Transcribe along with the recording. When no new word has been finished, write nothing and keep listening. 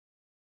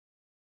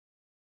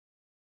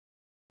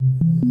Hello,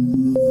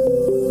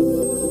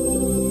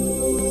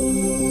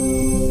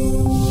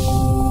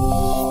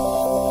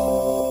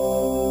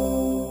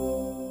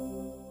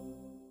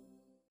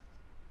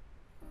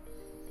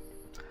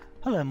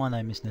 my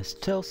name is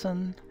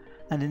Tilson,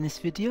 and in this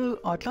video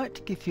I'd like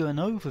to give you an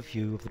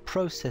overview of the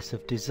process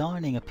of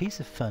designing a piece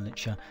of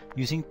furniture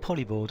using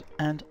Polyboard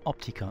and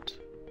OptiCut.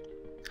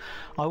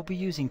 I will be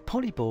using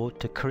Polyboard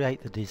to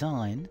create the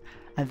design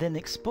and then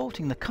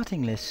exporting the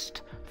cutting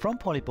list from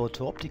Polyboard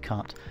to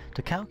OptiCut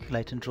to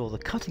calculate and draw the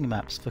cutting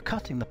maps for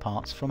cutting the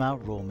parts from our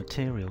raw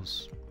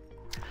materials.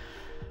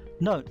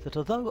 Note that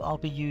although I'll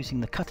be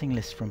using the cutting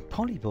list from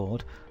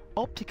Polyboard,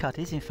 OptiCut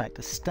is in fact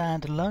a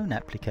standalone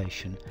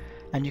application,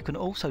 and you can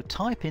also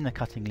type in a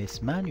cutting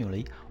list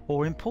manually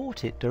or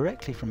import it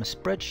directly from a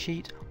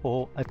spreadsheet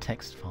or a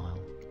text file.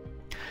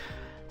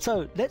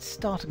 So let's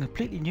start a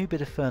completely new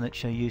bit of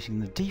furniture using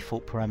the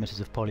default parameters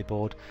of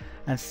Polyboard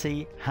and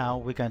see how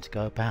we're going to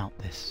go about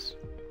this.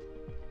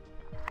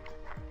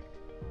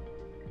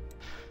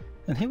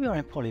 And here we are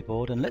in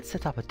Polyboard, and let's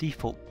set up a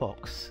default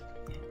box.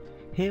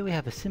 Here we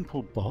have a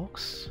simple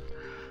box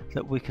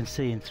that we can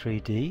see in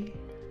 3D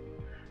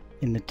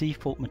in the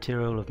default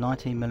material of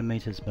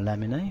 19mm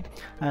laminate,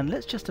 and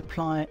let's just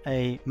apply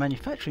a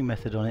manufacturing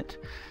method on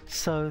it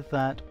so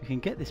that we can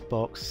get this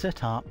box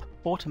set up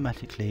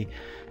automatically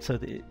so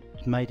that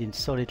it's made in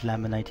solid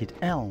laminated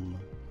elm.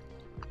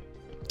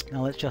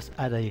 Now let's just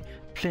add a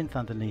plinth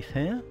underneath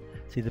here.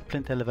 See, the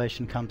plinth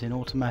elevation comes in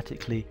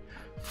automatically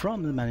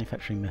from the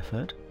manufacturing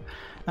method,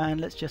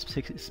 and let's just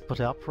put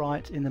it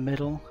upright in the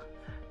middle,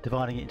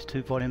 dividing it into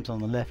two volumes. On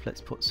the left let's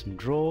put some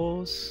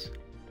drawers.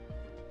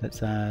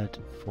 Let's add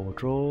 4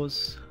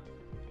 drawers,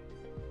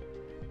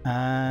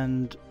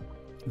 and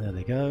there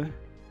they go.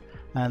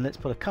 And let's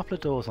put a couple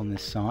of doors on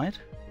this side.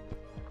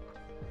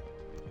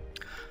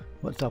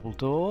 Put a double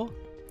door,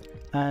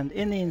 and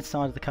in the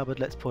inside of the cupboard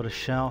let's put a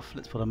shelf.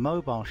 Let's put a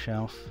mobile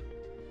shelf.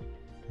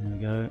 There we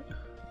go,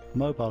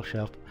 mobile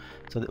shelf,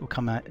 so that it will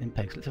come out in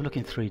pegs. Let's have a look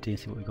in 3D and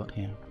see what we've got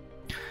here.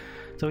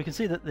 So we can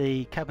see that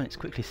the cabinet's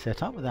quickly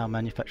set up with our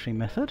manufacturing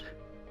method.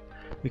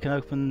 We can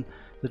open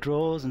the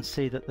drawers and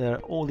see that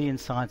all the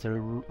insides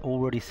are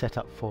already set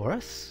up for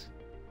us.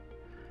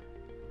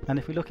 And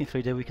if we look in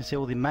 3D, we can see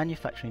all the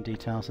manufacturing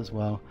details as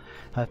well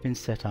have been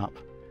set up,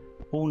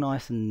 all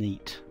nice and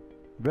neat,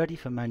 ready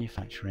for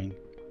manufacturing.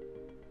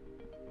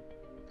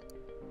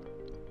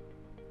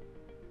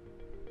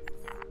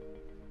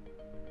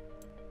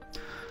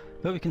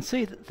 But we can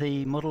see that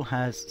the model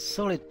has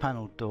solid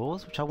panelled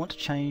doors, which I want to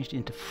change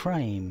into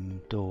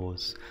frame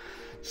doors.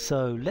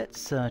 So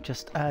let's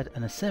just add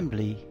an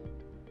assembly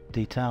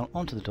detail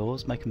onto the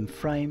doors, make them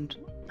framed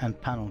and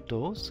panelled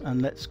doors,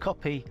 and let's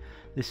copy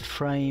this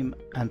frame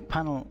and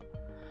panel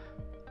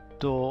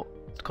door,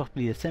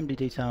 copy the assembly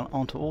detail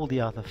onto all the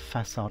other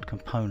facade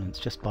components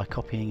just by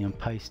copying and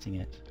pasting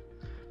it.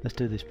 Let's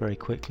do this very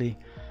quickly.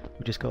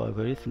 We'll just go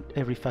over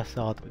every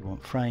facade that we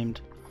want framed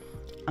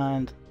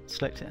and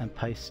select it and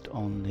paste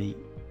on the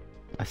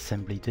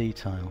assembly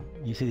detail.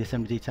 You see the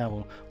assembly detail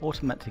will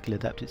automatically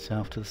adapt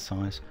itself to the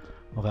size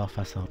of our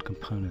facade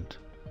component.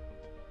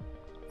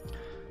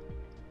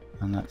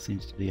 And that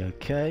seems to be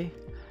okay.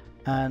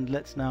 And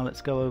let's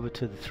go over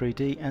to the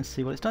 3D and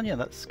see what it's done. Yeah,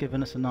 that's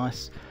given us a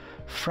nice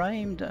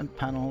framed and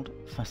panelled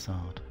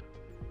facade.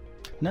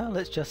 Now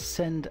let's just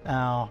send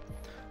our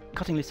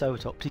cutting list over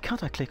to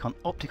OptiCut. I click on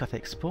OptiCut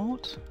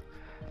Export,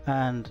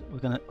 and we're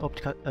going to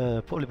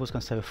Polyboard's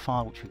going to save a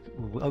file which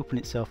will open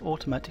itself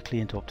automatically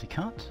into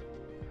OptiCut.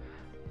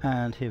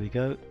 And here we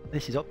go.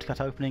 This is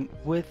OptiCut opening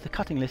with the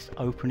cutting list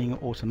opening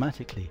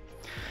automatically.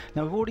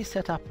 Now we've already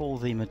set up all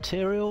the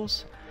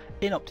materials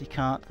in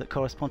OptiCut that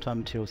correspond to our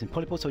materials in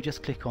Polyboard, so we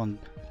just click on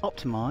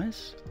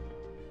Optimize,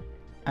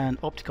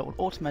 and OptiCut will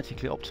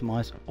automatically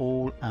optimize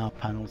all our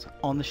panels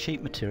on the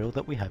sheet material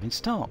that we have in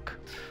stock.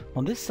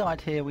 On this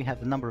side here we have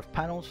the number of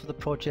panels for the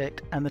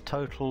project and the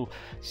total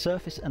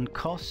surface and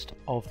cost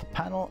of the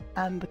panel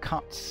and the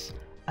cuts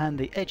and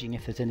the edging,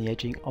 if there's any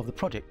edging, of the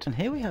project. And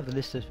here we have the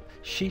list of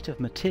sheet of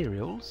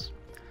materials.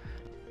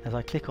 As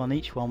I click on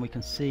each one we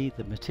can see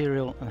the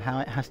material and how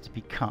it has to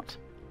be cut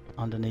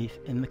underneath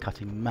in the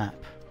cutting map.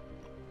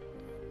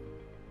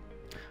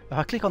 If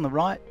I click on the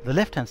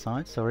left hand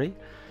side,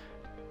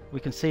 we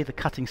can see the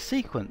cutting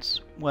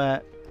sequence,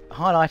 where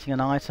highlighting an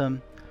item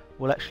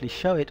will actually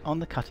show it on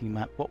the cutting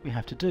map what we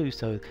have to do.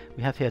 So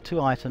we have here 2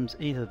 items,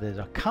 either there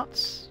are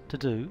cuts to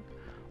do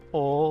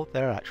or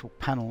there are actual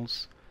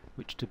panels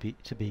which to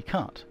be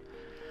cut.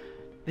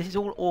 This is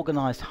all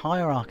organized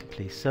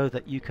hierarchically so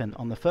that you can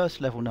on the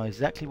first level know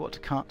exactly what to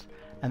cut,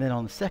 and then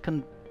on the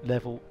second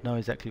level know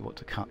exactly what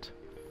to cut.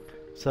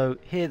 So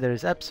here there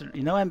is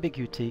absolutely no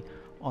ambiguity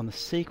on the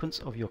sequence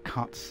of your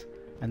cuts,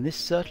 and this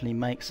certainly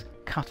makes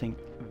cutting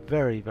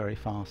very, very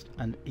fast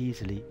and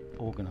easily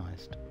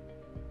organized.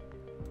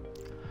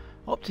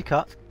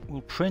 OptiCut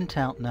will print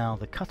out now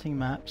the cutting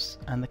maps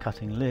and the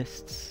cutting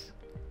lists.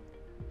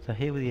 So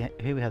here we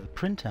have the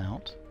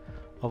printout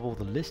of all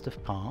the list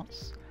of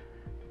parts,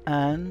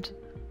 and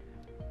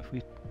if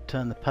we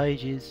turn the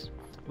pages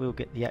we'll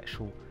get the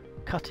actual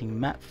cutting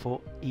map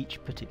for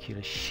each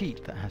particular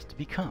sheet that has to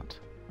be cut.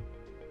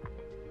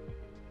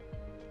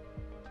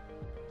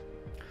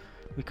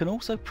 We can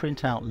also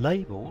print out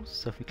labels,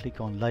 so if we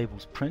click on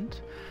Labels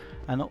Print,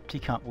 and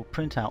OptiCut will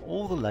print out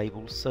all the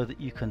labels so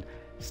that you can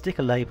stick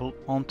a label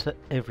onto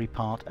every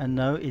part and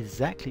know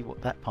exactly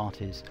what that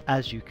part is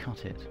as you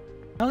cut it.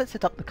 Now let's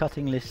set up the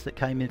cutting list that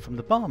came in from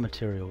the bar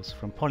materials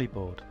from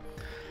Polyboard.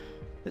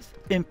 Let's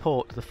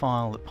import the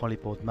file that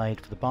Polyboard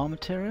made for the bar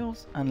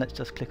materials, and let's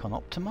just click on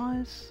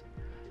Optimize.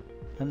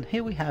 And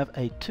here we have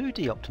a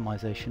 2D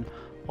optimization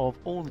of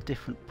all the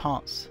different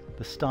parts,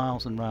 the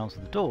stiles and rails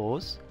of the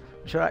doors,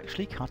 which are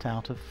actually cut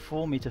out of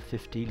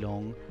 4.50 m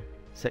long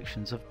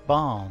sections of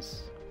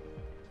bars.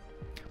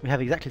 We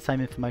have exactly the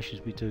same information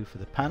as we do for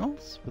the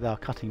panels with our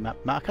cutting map.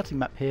 Our cutting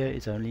map here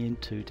is only in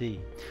 2D,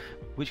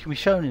 which can be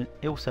shown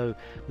also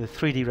with a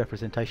 3D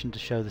representation to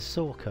show the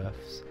saw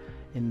curves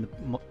in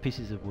the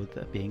pieces of wood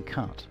that are being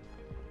cut.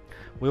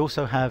 We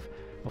also have,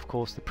 of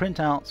course, the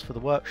printouts for the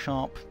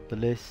workshop, the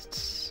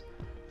lists,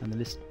 and the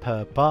list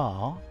per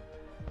bar,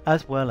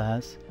 as well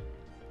as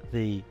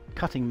the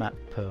cutting map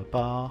per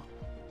bar,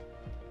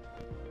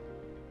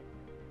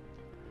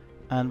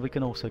 and we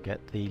can also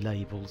get the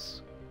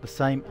labels the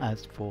same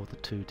as for the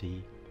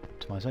 2D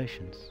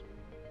optimizations.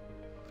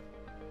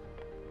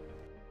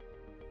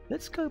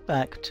 Let's go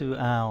back to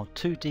our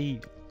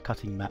 2D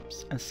cutting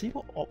maps and see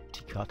what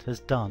OptiCut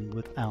has done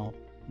with our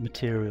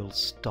materials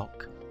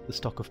stock, the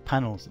stock of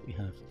panels that we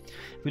have.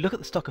 If we look at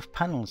the stock of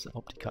panels that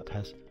OptiCut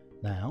has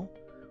now,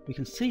 we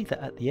can see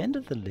that at the end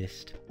of the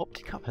list,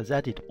 OptiCut has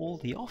added all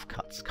the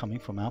offcuts coming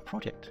from our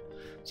project,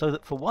 so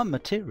that for one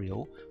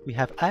material we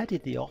have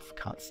added the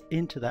offcuts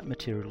into that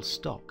material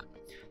stock.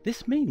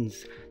 This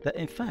means that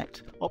in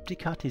fact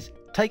OptiCut is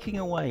taking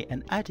away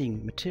and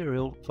adding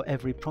material for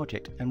every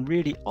project and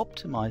really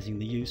optimizing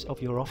the use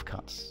of your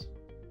offcuts.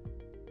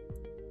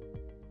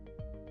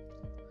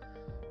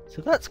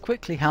 So that's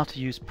quickly how to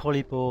use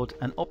Polyboard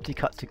and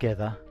OptiCut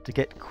together to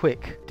get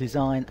quick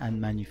design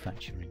and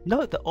manufacturing.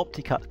 Note that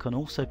OptiCut can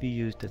also be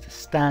used as a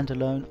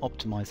standalone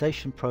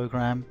optimization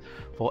program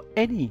for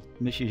any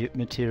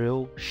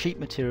material,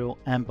 sheet material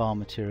and bar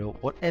material,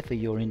 whatever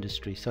your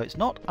industry. So it's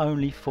not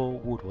only for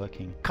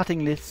woodworking.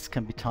 Cutting lists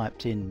can be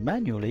typed in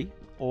manually,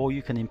 or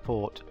you can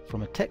import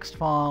from a text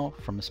file,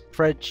 from a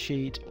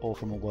spreadsheet, or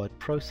from a word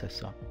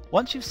processor.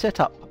 Once you've set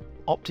up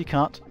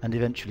OptiCut and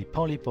eventually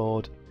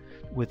Polyboard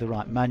with the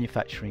right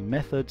manufacturing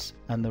methods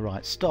and the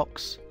right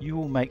stocks, you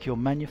will make your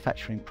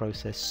manufacturing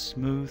process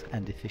smooth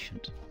and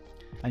efficient.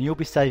 And you'll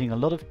be saving a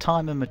lot of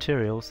time and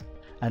materials,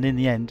 and in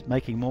the end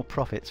making more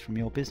profits from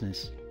your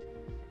business.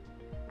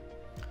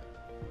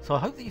 So I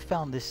hope that you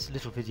found this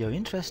little video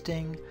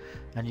interesting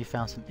and you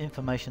found some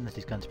information that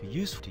is going to be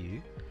useful to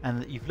you, and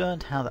that you've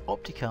learned how that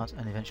OptiCut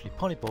and eventually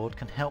Polyboard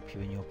can help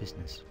you in your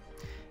business.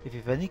 If you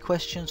have any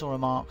questions or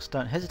remarks,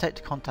 don't hesitate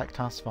to contact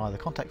us via the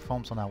contact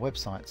forms on our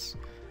websites.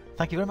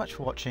 Thank you very much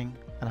for watching,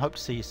 and I hope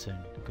to see you soon.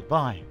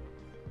 Goodbye.